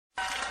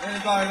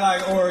Anybody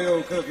like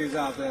Oreo cookies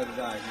out there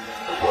tonight?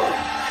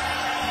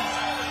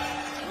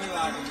 We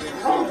like them big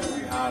too.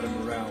 We hide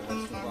them around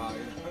once in a while.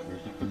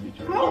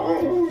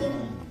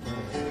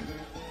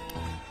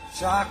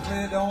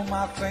 Chocolate on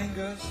my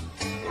fingers,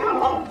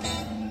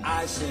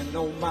 icing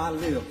on my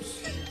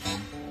lips,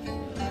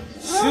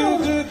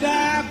 sugar,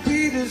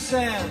 diabetes,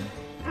 and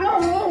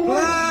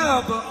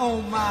blubber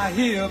on my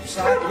hips.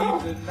 I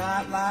keep the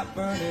nightlight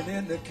burning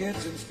in the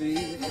kitchen,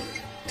 Steve,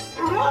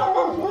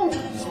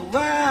 so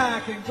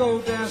I can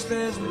go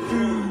downstairs and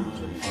cruise.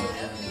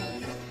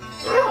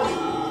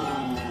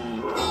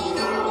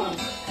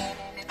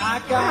 I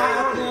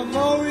got them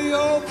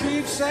Oreo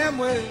cream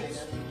sandwich,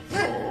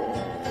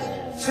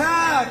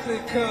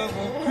 chocolate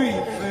covered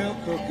cream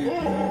filled cookie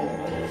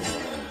blues.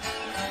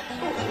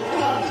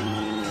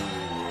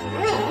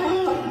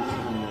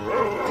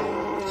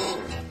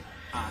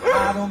 I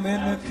hide them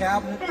in the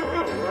cabinet,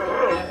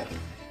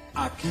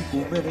 I keep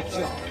them in a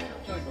jar.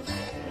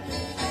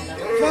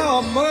 For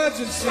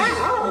emergency,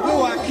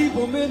 although I keep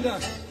them in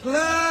the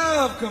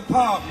glove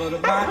compartment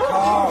of my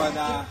car, and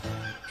I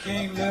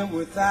can't live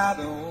without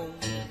them.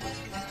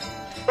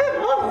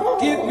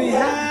 Get me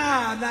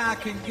high and I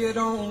can get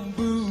on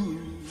booze.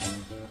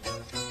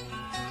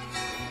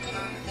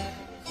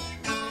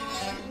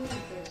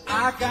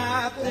 I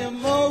got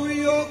them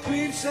Oreo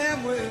cream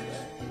sandwich,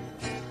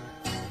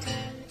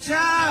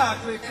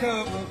 chocolate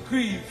covered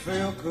cream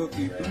filled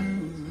cookie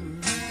blues.